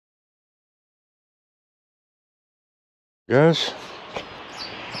Guys,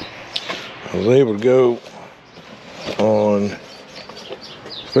 I was able to go on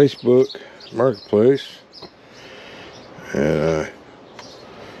Facebook Marketplace and I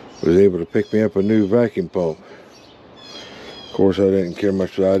was able to pick me up a new vacuum pump. Of course, I didn't care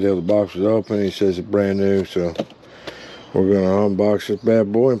much for the idea. The box was open. He says it's brand new, so we're going to unbox this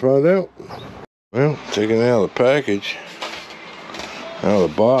bad boy and find out. Well, taking it out of the package, out of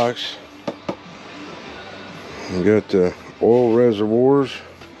the box, we got the oil reservoirs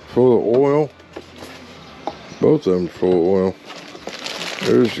full of oil. Both of them are full of oil.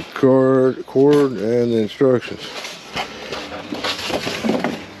 There's the cord and the instructions.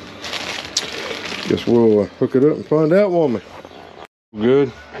 Guess we'll hook it up and find out, won't we?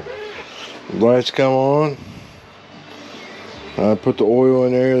 Good. Lights come on. I put the oil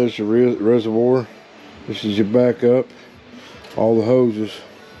in there. There's the reservoir. This is your backup. All the hoses.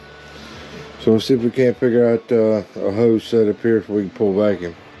 So let's see if we can't figure out a hose set up here so we can pull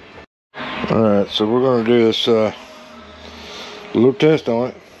vacuum. Alright, so we're going to do this little test on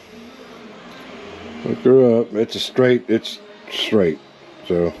it. Hook her up. It's straight.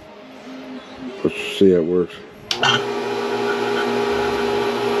 So let's see how it works.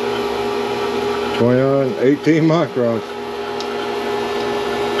 20 on, 18 microns.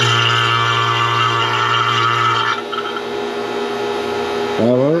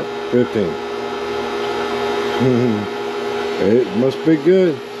 $515. It must be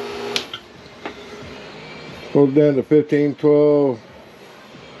good. Pull it down to 15, 12.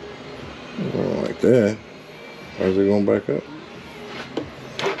 I don't like that. How's it going back up?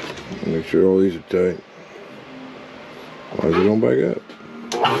 Make sure all these are tight. Why is it going back up?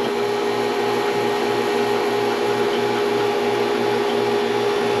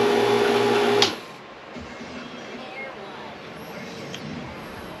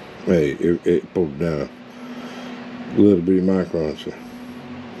 Hey, it pulled down a little bitty micron, so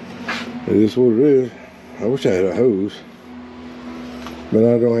it is what it is. I wish I had a hose, but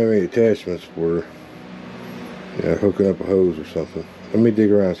I don't have any attachments for hooking up a hose or something. Let me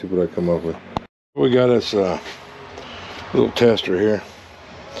dig around and see what I come up with. We got us a little tester here.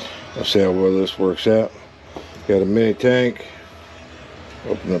 Let's see how well this works out. Got a mini tank.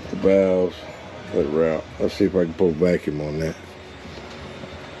 Open up the valves, let it route. Let's see if I can pull vacuum on that.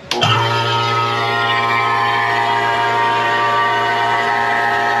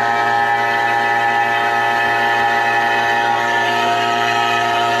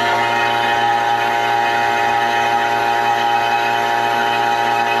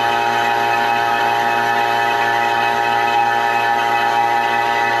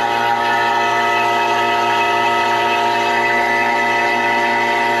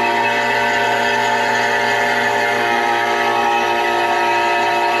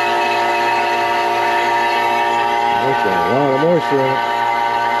 A lot of moisture in it.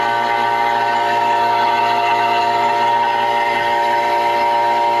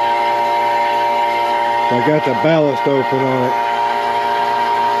 I got the ballast open on it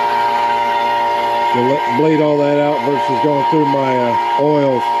to bleed all that out versus going through my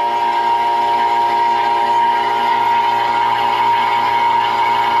oils.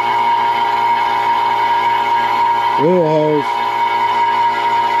 Little hose.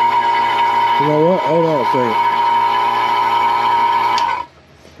 You know what? Hold on a second.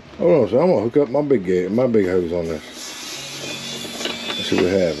 Hold on, so I'm gonna hook up my big hose on this. Let's see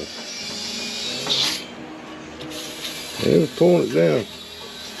what happens. Yeah, it was pulling it down.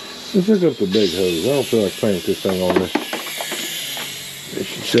 Let's hook up the big hose. I don't feel like playing with this thing on this. It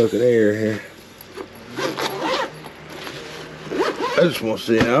should suck in air here. I just want to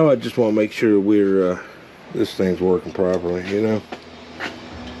see. I just want to make sure we're this thing's working properly. You know,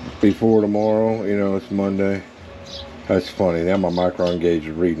 before tomorrow. You know, it's Monday. That's funny. Now my micron gauge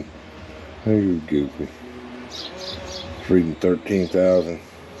is reading. Oh, you goofy. It's reading 13,000.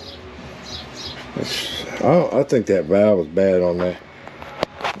 I think that valve is bad on that.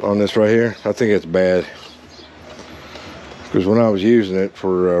 On this right here, I think it's bad. Because when I was using it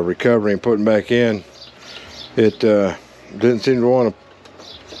for recovery and putting back in, it didn't seem to want to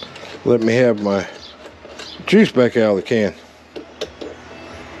let me have my juice back out of the can.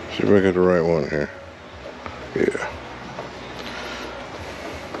 See if I got the right one here. Yeah.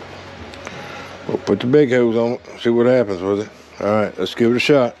 We'll put the big hose on it, see what happens with it. Alright, let's give it a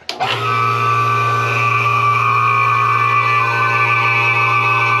shot.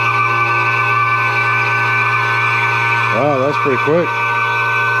 Wow, that's pretty quick.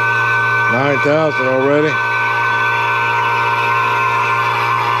 9,000 already.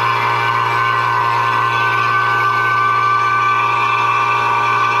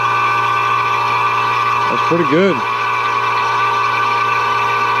 That's pretty good.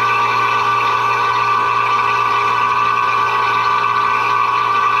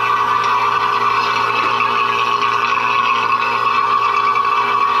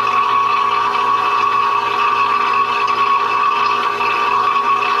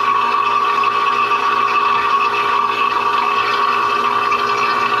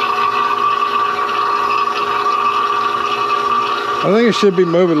 it should be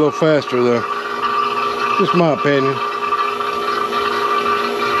moving a little faster though. Just my opinion.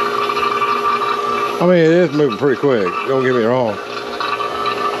 I mean, it is moving pretty quick. Don't get me wrong.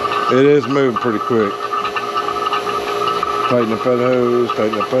 It is moving pretty quick. Tighten the fed hose,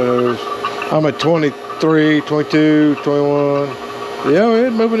 tighten the fed hose. I'm at 23, 22, 21. Yeah,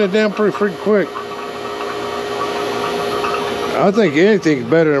 it's moving it down pretty freaking quick. I think anything's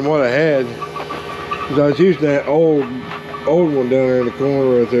better than what I had. Cause I was using that old one down there in the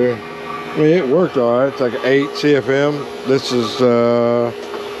corner right there. I mean, it worked all right. It's like 8 CFM. This is a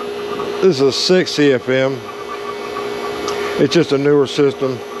 6 CFM. It's just a newer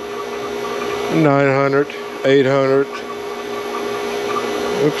system. 900, 800.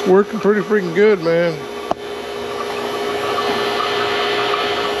 It's working pretty freaking good, man.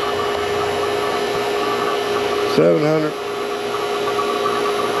 $700.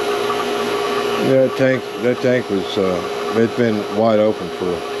 Yeah, that tank was, it's been wide open for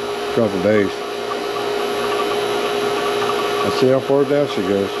a couple of days. Let's see how far down she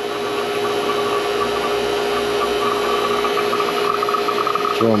goes.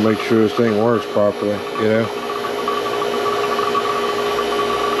 Just want to make sure this thing works properly, you know.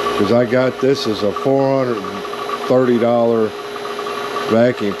 Because I got this as a $430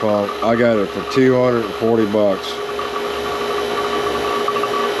 vacuum pump. I got it for 240 bucks.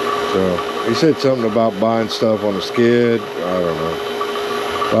 So he said something about buying stuff on a skid. I don't know.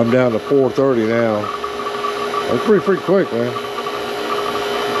 But I'm down to 430 now. That's pretty freaking quick, man.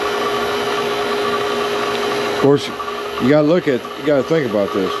 Of course, you gotta think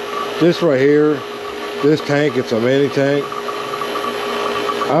about this. This right here, this tank, it's a mini tank.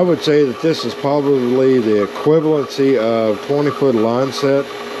 I would say that this is probably the equivalency of 20-foot line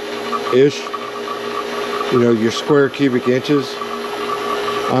set-ish. You know, your square cubic inches.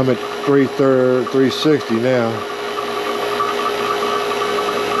 I'm at 360 now.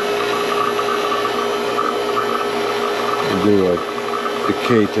 I'll do a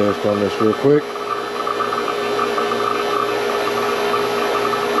decay test on this real quick.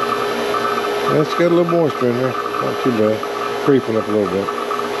 It's got a little moisture in there. Not too bad. Creeping up a little bit.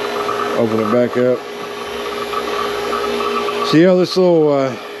 Open it back up. See how this little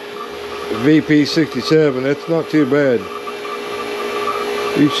vp67, that's not too bad.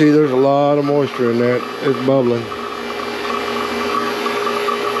 You see there's a lot of moisture in that. It's bubbling.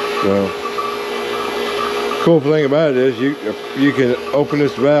 So, cool thing about it is you can open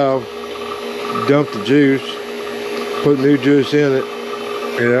this valve, dump the juice, put new juice in it,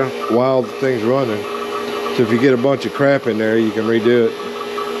 you know, while the thing's running. So if you get a bunch of crap in there, you can redo it.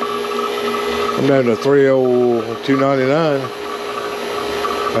 I'm down to 302.99.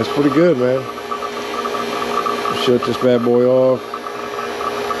 That's pretty good, man. Shut this bad boy off.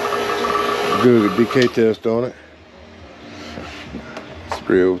 Do a decay test on it.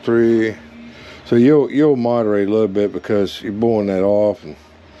 303. So you'll moderate a little bit because you're blowing that off, and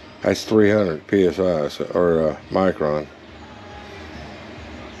that's 300 psi or micron.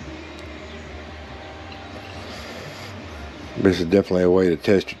 This is definitely a way to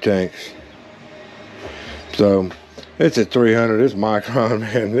test your tanks. So it's at 300. It's micron,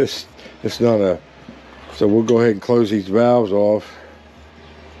 man. It's not a. So we'll go ahead and close these valves off.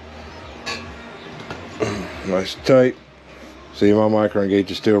 Nice and tight. See, my micron gauge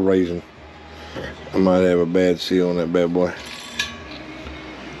is still raising. I might have a bad seal on that bad boy.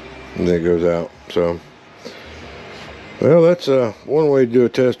 And then it goes out. So, well, that's one way to do a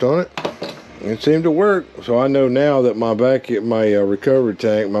test on it. It seemed to work. So I know now that my recovery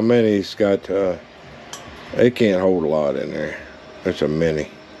tank, my mini's got, it can't hold a lot in there. It's a mini.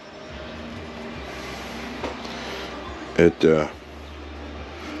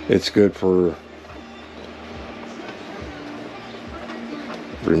 It's good for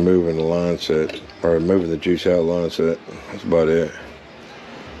removing the line set, or removing the juice out of the line set. That's about it.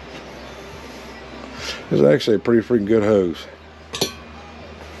 It's actually a pretty freaking good hose.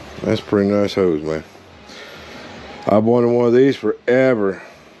 That's a pretty nice hose, man. I've wanted one of these forever.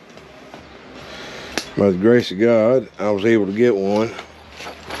 By the grace of God, I was able to get one.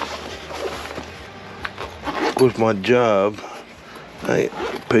 With my job, it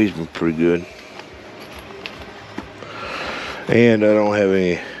pays me pretty good. And I don't have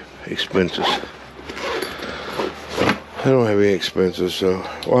any expenses. I don't have any expenses, so,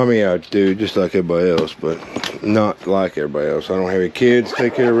 well, I mean, I do, just like everybody else, but not like everybody else. I don't have any kids to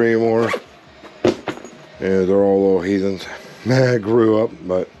take care of anymore. Yeah, they're all little heathens. I grew up,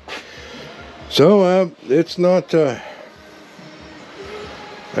 but, so, it's not, I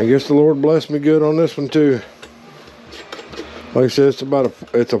guess the Lord blessed me good on this one, too. Like I said,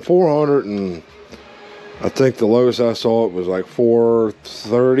 it's a 400 and, I think the lowest I saw it was like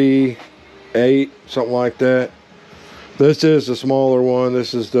 438, something like that. This is the smaller one.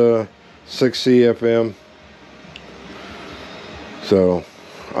 This is the 6CFM. So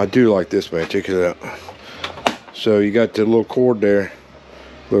I do like this, man. Check it out. So you got the little cord there,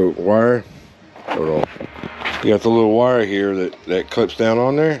 little wire. Hold on. You got the little wire here that clips down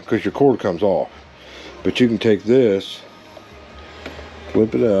on there because your cord comes off. But you can take this,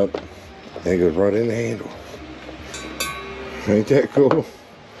 flip it up, and it goes right in the handle. Ain't that cool?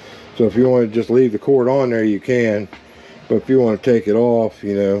 So if you want to just leave the cord on there, you can. But if you want to take it off,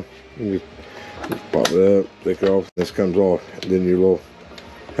 you know, you just pop it up, take it off, this comes off. And then your little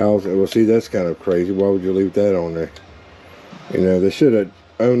house. Well, see, that's kind of crazy. Why would you leave that on there? You know, they should have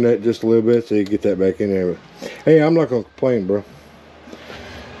owned that just a little bit so you get that back in there. But hey, I'm not going to complain, bro.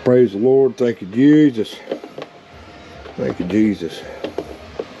 Praise the Lord. Thank you, Jesus. Thank you, Jesus.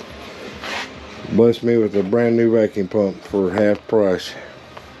 Bless me with a brand new vacuum pump for half price.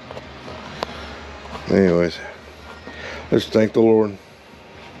 Anyways, let's thank the Lord.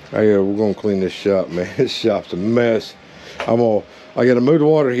 Hey, we're gonna clean this shop, man. This shop's a mess. I gotta move the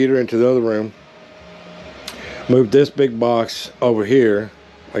water heater into the other room. Move this big box over here.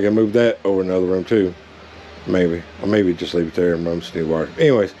 I gotta move that over another room too. Maybe. Or maybe just leave it there and run some new wire.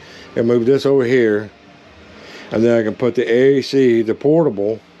 Anyways, I can move this over here. And then I can put the AC, the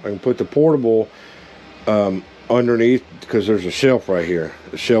portable, I can put the portable underneath, because there's a shelf right here.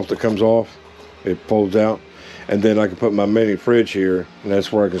 The shelf that comes off, it folds out. And then I can put my mini fridge here, and that's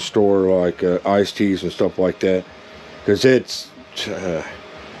where I can store like iced teas and stuff like that. Because it's,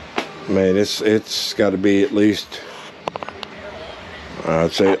 man, it's got to be at least,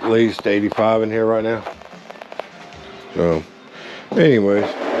 I'd say at least 85 in here right now. So, anyways.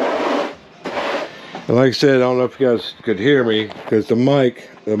 And like I said, I don't know if you guys could hear me, because the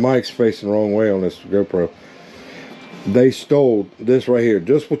mic's facing the wrong way on this GoPro. They stole this right here.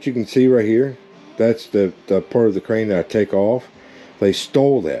 Just what you can see right here. That's the part of the crane that I take off. They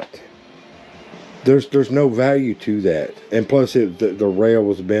stole that. There's no value to that. And plus the rail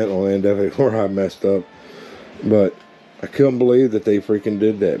was bent on the end of it where I messed up. But I couldn't believe that they freaking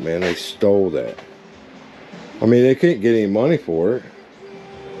did that, man. They stole that. I mean, they can't get any money for it.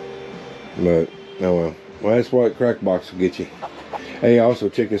 But oh well, that's what Crackbox will get you. Hey, also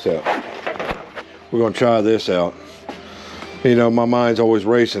check this out. We're gonna try this out. You know, my mind's always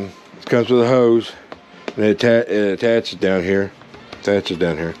racing. It comes with a hose, and it attaches down here.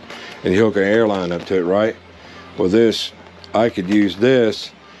 And you hook an air line up to it, right? Well, this, I could use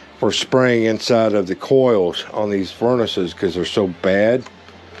this for spraying inside of the coils on these furnaces because they're so bad.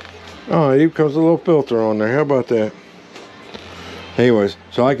 Oh, here comes a little filter on there. How about that? Anyways,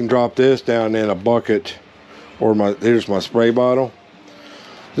 so I can drop this down in a bucket, or here's my spray bottle.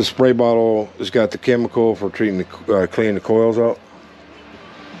 The spray bottle has got the chemical for treating cleaning the coils out.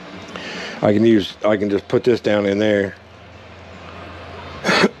 I can just put this down in there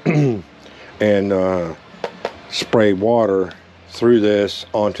and spray water through this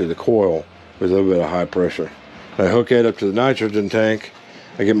onto the coil with a little bit of high pressure. I hook it up to the nitrogen tank.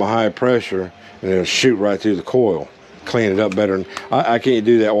 I get my high pressure, and it'll shoot right through the coil. Clean it up better. I can't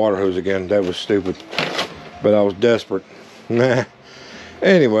do that water hose again. That was stupid. But I was desperate. Nah.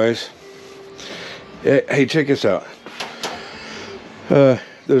 Anyways. Hey, check this out.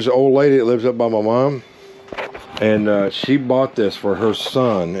 There's an old lady that lives up by my mom. And she bought this for her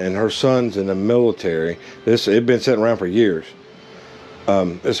son. And her son's in the military. It's been sitting around for years.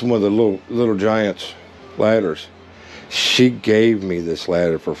 It's one of the little Giants ladders. She gave me this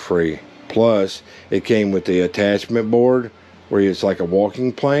ladder for free. Plus, it came with the attachment board where it's like a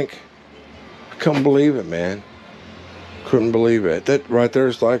walking plank. I couldn't believe it, man. Couldn't believe it. That right there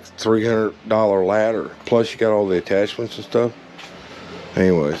is like $300 ladder. Plus, you got all the attachments and stuff.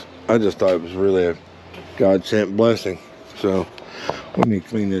 Anyways, I just thought it was really a God-sent blessing. So, we need to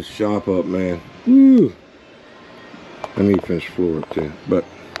clean this shop up, man. Woo! I need to finish the floor up too. But,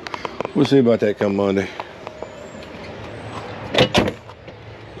 we'll see about that come Monday.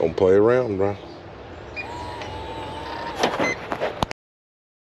 Don't play around, bro.